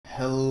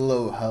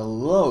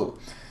Hello.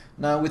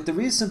 Now, with the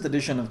recent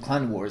addition of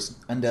Clan Wars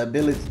and the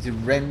ability to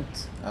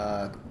rent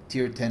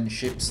tier 10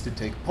 ships to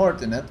take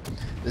part in it,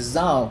 the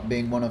Zhao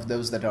being one of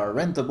those that are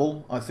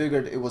rentable, I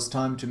figured it was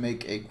time to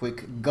make a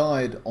quick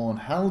guide on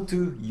how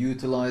to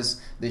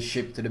utilize this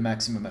ship to the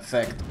maximum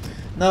effect.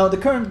 Now, the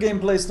current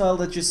gameplay style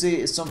that you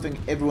see is something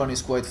everyone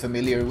is quite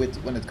familiar with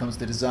when it comes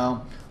to the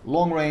Zhao.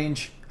 Long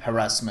range,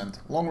 harassment.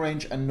 Long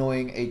range,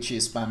 annoying HE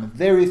spam.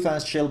 Very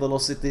fast shell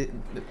velocity,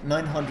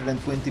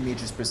 920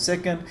 meters per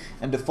second,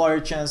 and the fire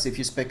chance, if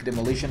you spec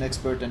demolition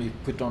expert and you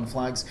put on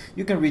flags,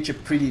 you can reach a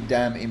pretty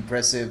damn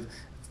impressive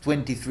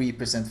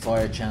 23%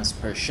 fire chance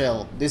per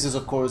shell. This is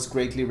of course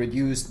greatly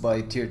reduced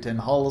by tier 10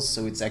 hulls,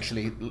 so it's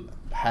actually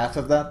half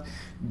of that,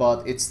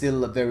 but it's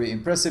still very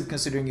impressive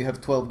considering you have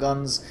 12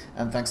 guns,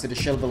 and thanks to the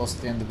shell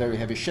velocity and the very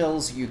heavy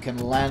shells, you can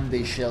land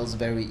these shells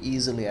very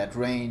easily at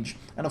range.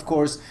 And of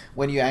course,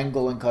 when you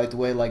angle and kite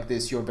away like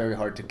this, you're very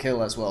hard to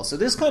kill as well. So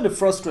this kind of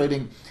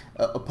frustrating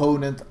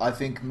opponent, I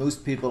think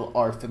most people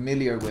are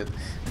familiar with.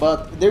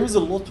 But there is a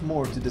lot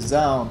more to the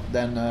Zhao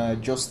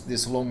than just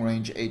this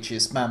long-range HE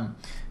spam.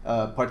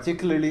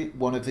 Particularly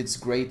one of its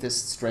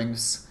greatest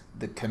strengths,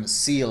 the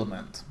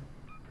concealment.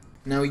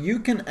 Now you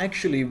can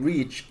actually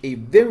reach a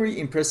very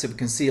impressive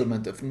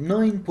concealment of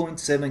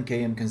 9.7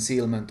 km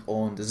concealment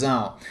on the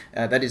Zhao.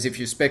 That is if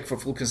you spec for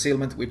full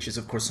concealment, which is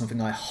of course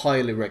something I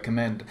highly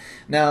recommend.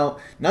 Now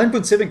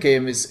 9.7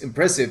 km is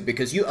impressive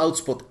because you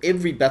outspot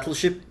every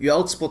battleship, you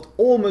outspot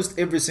almost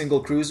every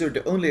single cruiser,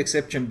 the only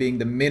exception being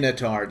the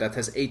Minotaur that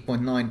has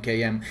 8.9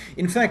 km.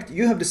 In fact,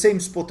 you have the same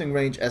spotting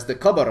range as the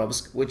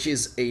Khabarovsk, which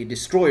is a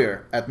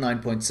destroyer at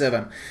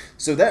 9.7.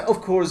 So that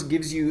of course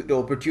gives you the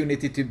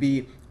opportunity to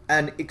be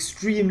an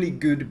extremely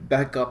good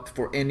backup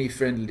for any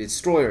friendly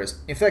destroyers.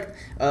 In fact,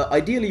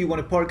 ideally you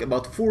want to park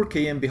about 4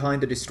 km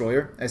behind the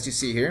destroyer, as you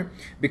see here,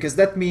 because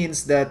that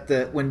means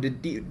that when the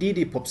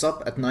DD pops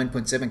up at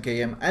 9.7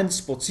 km and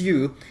spots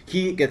you,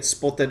 he gets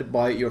spotted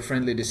by your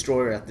friendly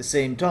destroyer at the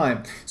same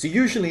time. So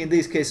usually in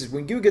these cases,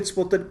 when you get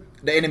spotted,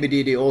 the enemy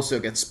DD also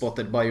gets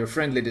spotted by your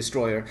friendly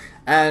destroyer,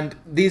 and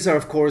these are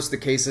of course the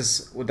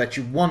cases that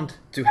you want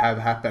to have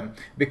happen,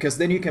 because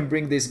then you can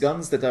bring these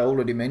guns that I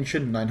already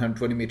mentioned,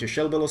 920 meter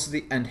shell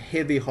velocity and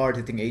heavy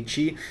hard-hitting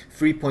HE,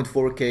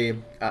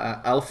 3.4k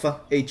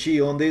alpha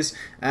HE on this,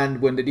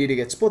 and when the DD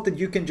gets spotted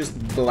you can just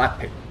blap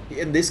him.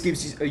 And this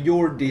gives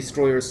your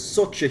destroyer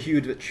such a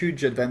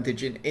huge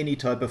advantage in any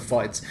type of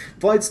fights.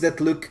 Fights that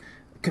look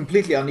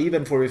completely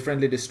uneven for a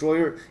friendly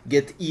destroyer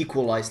get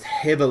equalized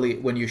heavily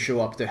when you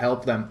show up to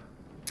help them.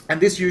 And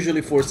this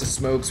usually forces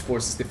smokes,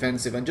 forces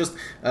defensive, and just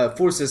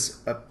forces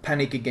a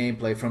panicky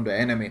gameplay from the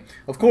enemy.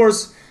 Of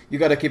course, you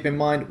gotta keep in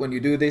mind when you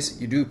do this,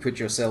 you do put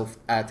yourself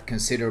at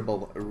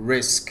considerable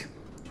risk.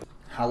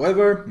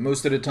 However,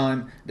 most of the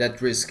time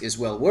that risk is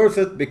well worth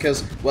it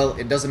because, well,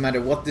 it doesn't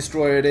matter what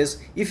destroyer it is.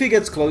 If he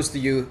gets close to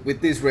you with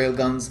these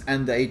railguns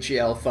and the HE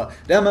Alpha,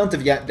 the amount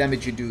of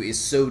damage you do is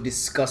so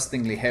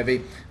disgustingly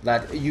heavy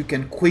that you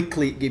can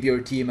quickly give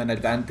your team an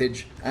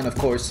advantage. And of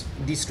course,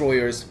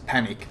 destroyers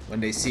panic when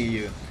they see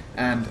you.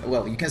 And,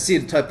 well, you can see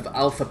the type of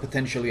alpha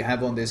potential you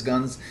have on these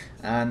guns,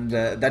 and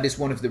that is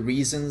one of the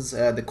reasons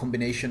the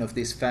combination of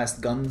these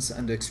fast guns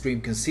and the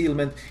extreme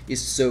concealment is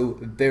so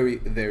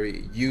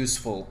very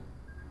useful.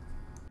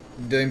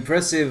 The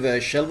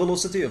impressive shell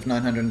velocity of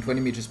 920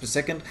 meters per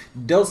second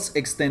does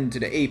extend to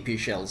the AP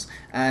shells,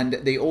 and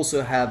they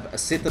also have a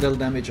citadel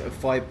damage of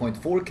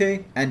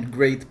 5.4k and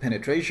great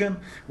penetration,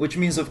 which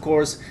means of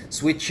course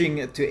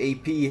switching to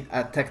AP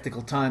at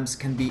tactical times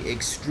can be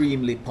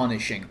extremely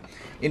punishing.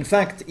 In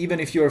fact, even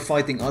if you are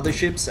fighting other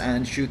ships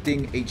and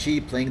shooting HE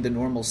playing the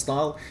normal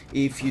style,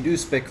 if you do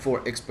spec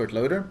for expert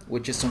loader,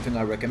 which is something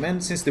I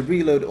recommend since the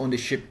reload on the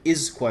ship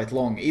is quite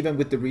long, even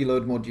with the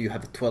reload mode you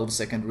have a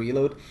 12-second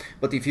reload,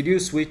 but if you do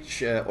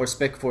switch or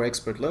spec for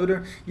expert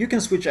loader, you can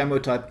switch ammo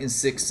type in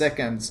 6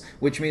 seconds,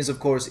 which means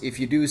of course if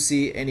you do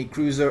see any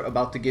cruiser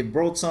about to give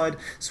broadside,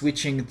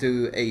 switching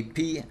to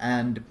AP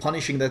and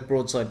punishing that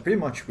broadside pretty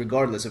much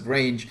regardless of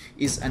range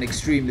is an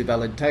extremely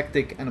valid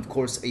tactic, and of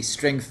course a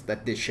strength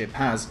that this ship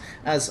has,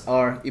 as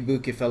our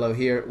Ibuki fellow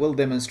here will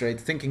demonstrate,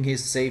 thinking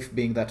he's safe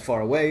being that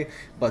far away,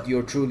 but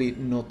you're truly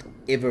not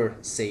ever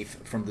safe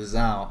from the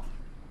Zhao.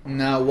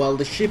 Now, while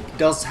the ship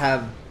does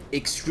have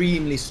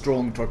extremely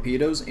strong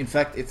torpedoes, in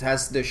fact it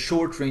has the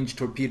short-range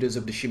torpedoes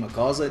of the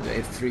Shimakaze, the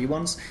F3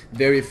 ones,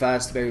 very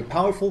fast, very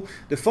powerful,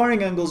 the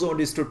firing angles on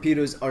these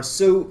torpedoes are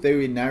so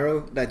very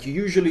narrow that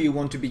usually you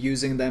want to be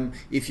using them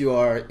if you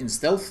are in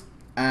stealth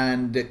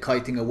and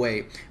kiting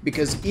away,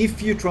 because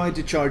if you try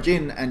to charge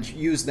in and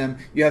use them,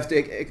 you have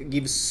to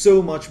give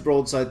so much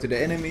broadside to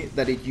the enemy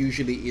that it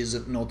usually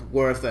is not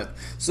worth it.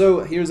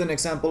 So here's an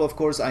example. Of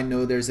course, I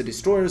know there's a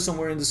destroyer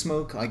somewhere in the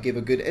smoke, I give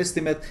a good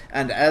estimate,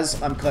 and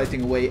as I'm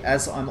kiting away,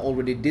 as I'm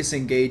already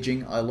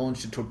disengaging, I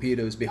launch the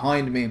torpedoes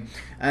behind me,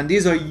 and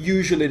these are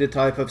usually the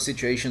type of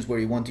situations where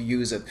you want to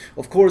use it.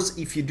 Of course,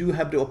 if you do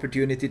have the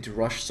opportunity to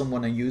rush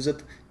someone and use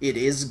it, it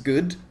is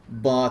good,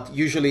 but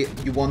usually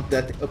you want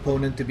that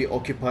opponent to be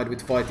occupied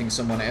with fighting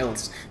someone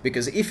else.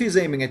 Because if he's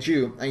aiming at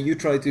you and you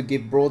try to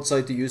give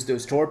broadside to use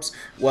those torps,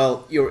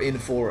 well, you're in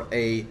for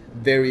a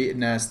very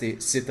nasty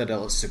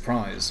citadel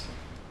surprise.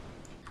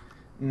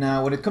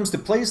 Now, when it comes to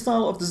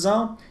playstyle of the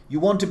Zao, you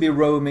want to be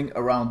roaming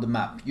around the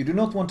map. You do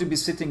not want to be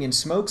sitting in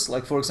smokes,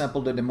 like for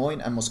example the Des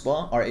Moines and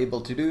Moskva are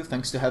able to do,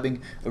 thanks to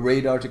having a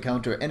radar to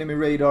counter enemy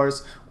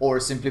radars, or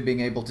simply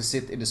being able to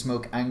sit in the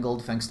smoke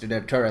angled thanks to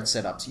their turret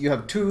setups. You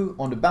have 2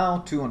 on the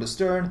bow, 2 on the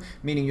stern,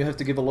 meaning you have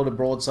to give a lot of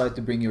broadside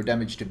to bring your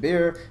damage to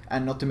bear,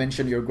 and not to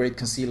mention your great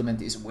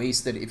concealment is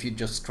wasted if you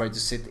just try to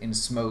sit in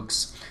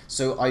smokes.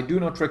 So I do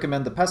not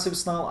recommend the passive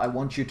style. I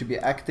want you to be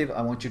active,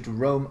 I want you to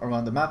roam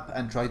around the map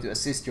and try to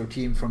assist your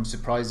team from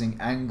surprising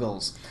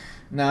angles.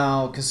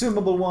 Now,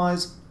 consumable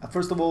wise,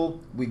 first of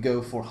all, we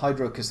go for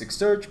hydroacoustic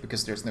surge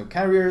because there's no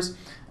carriers,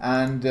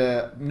 and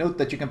note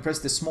that you can press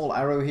this small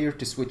arrow here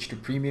to switch to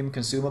premium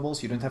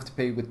consumables. You don't have to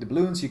pay with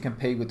doubloons, you can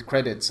pay with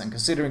credits, and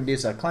considering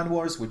these are clan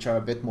wars, which are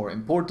a bit more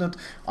important,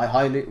 I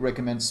highly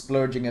recommend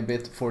splurging a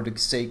bit for the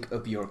sake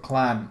of your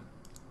clan.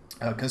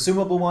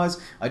 Consumable wise,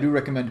 I do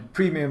recommend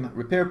premium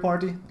repair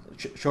party,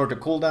 shorter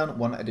cooldown,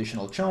 1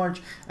 additional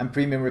charge, and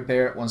premium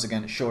repair, once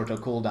again shorter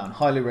cooldown,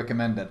 highly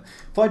recommended.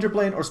 Fighter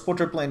plane or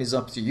spotter plane is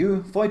up to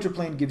you. Fighter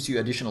plane gives you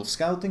additional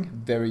scouting,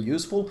 very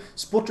useful.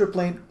 Spotter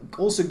plane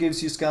also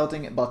gives you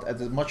scouting, but at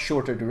a much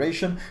shorter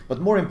duration, but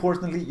more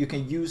importantly, you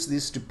can use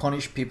this to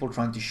punish people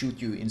trying to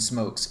shoot you in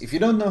smokes. If you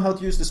don't know how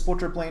to use the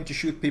spotter plane to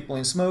shoot people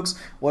in smokes,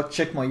 well,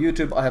 check my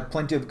YouTube. I have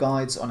plenty of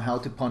guides on how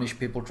to punish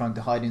people trying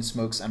to hide in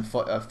smokes and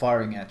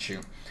firing at you.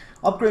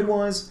 Upgrade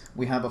wise,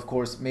 we have of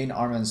course main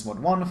armaments mod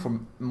 1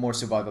 for more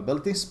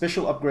survivability.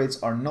 Special upgrades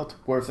are not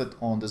worth it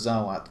on the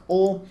Zao at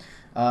all.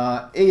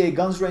 AA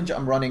guns range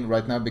I'm running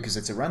right now because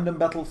it's a random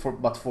battle,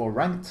 but for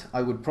ranked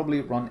I would probably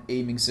run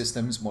aiming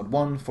systems mod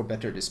 1 for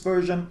better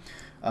dispersion.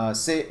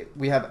 Say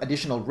we have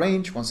additional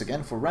range once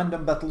again for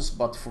random battles,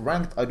 but for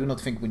ranked I do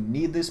not think we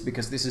need this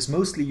because this is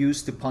mostly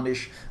used to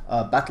punish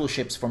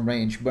battleships from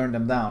range, burn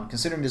them down.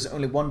 Considering there's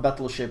only 1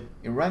 battleship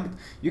in ranked,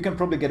 you can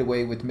probably get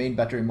away with main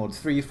battery mode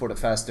 3 for the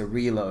faster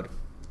reload.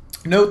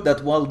 Note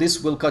that while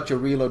this will cut your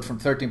reload from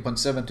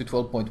 13.7 to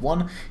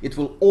 12.1, it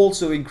will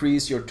also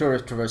increase your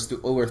turret traverse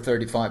to over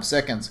 35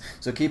 seconds.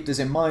 So keep this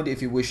in mind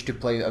if you wish to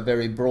play a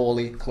very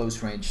brawly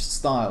close range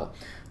style.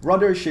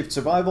 Rudder shift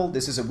survival,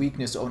 this is a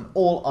weakness on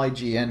all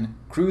IGN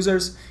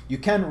cruisers. You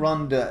can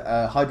run the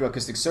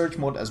hydroacoustic surge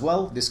mod as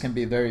well. This can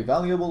be very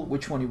valuable.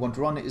 Which one you want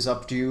to run is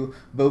up to you.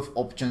 Both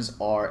options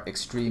are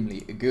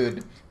extremely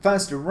good.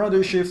 Faster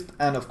rudder shift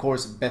and of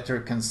course better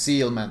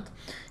concealment.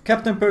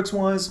 Captain perks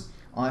wise,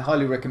 I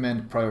highly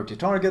recommend priority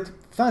target,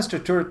 faster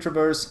turret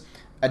traverse,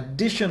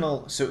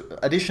 additional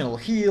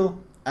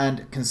heal,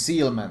 and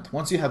concealment.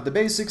 Once you have the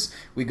basics,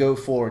 we go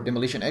for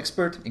demolition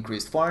expert,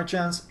 increased fire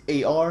chance,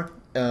 AR,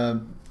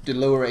 the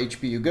lower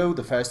HP you go,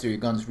 the faster your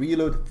guns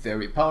reload,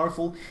 very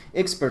powerful.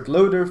 Expert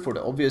loader for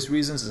the obvious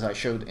reasons as I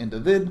showed in the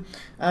vid.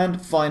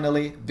 And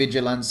finally,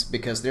 vigilance,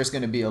 because there's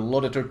going to be a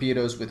lot of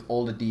torpedoes with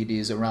all the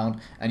DDs around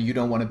and you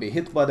don't want to be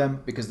hit by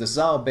them because the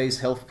Zao base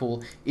health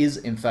pool is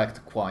in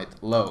fact quite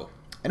low.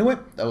 Anyway,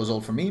 that was all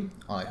from me.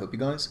 I hope you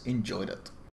guys enjoyed it.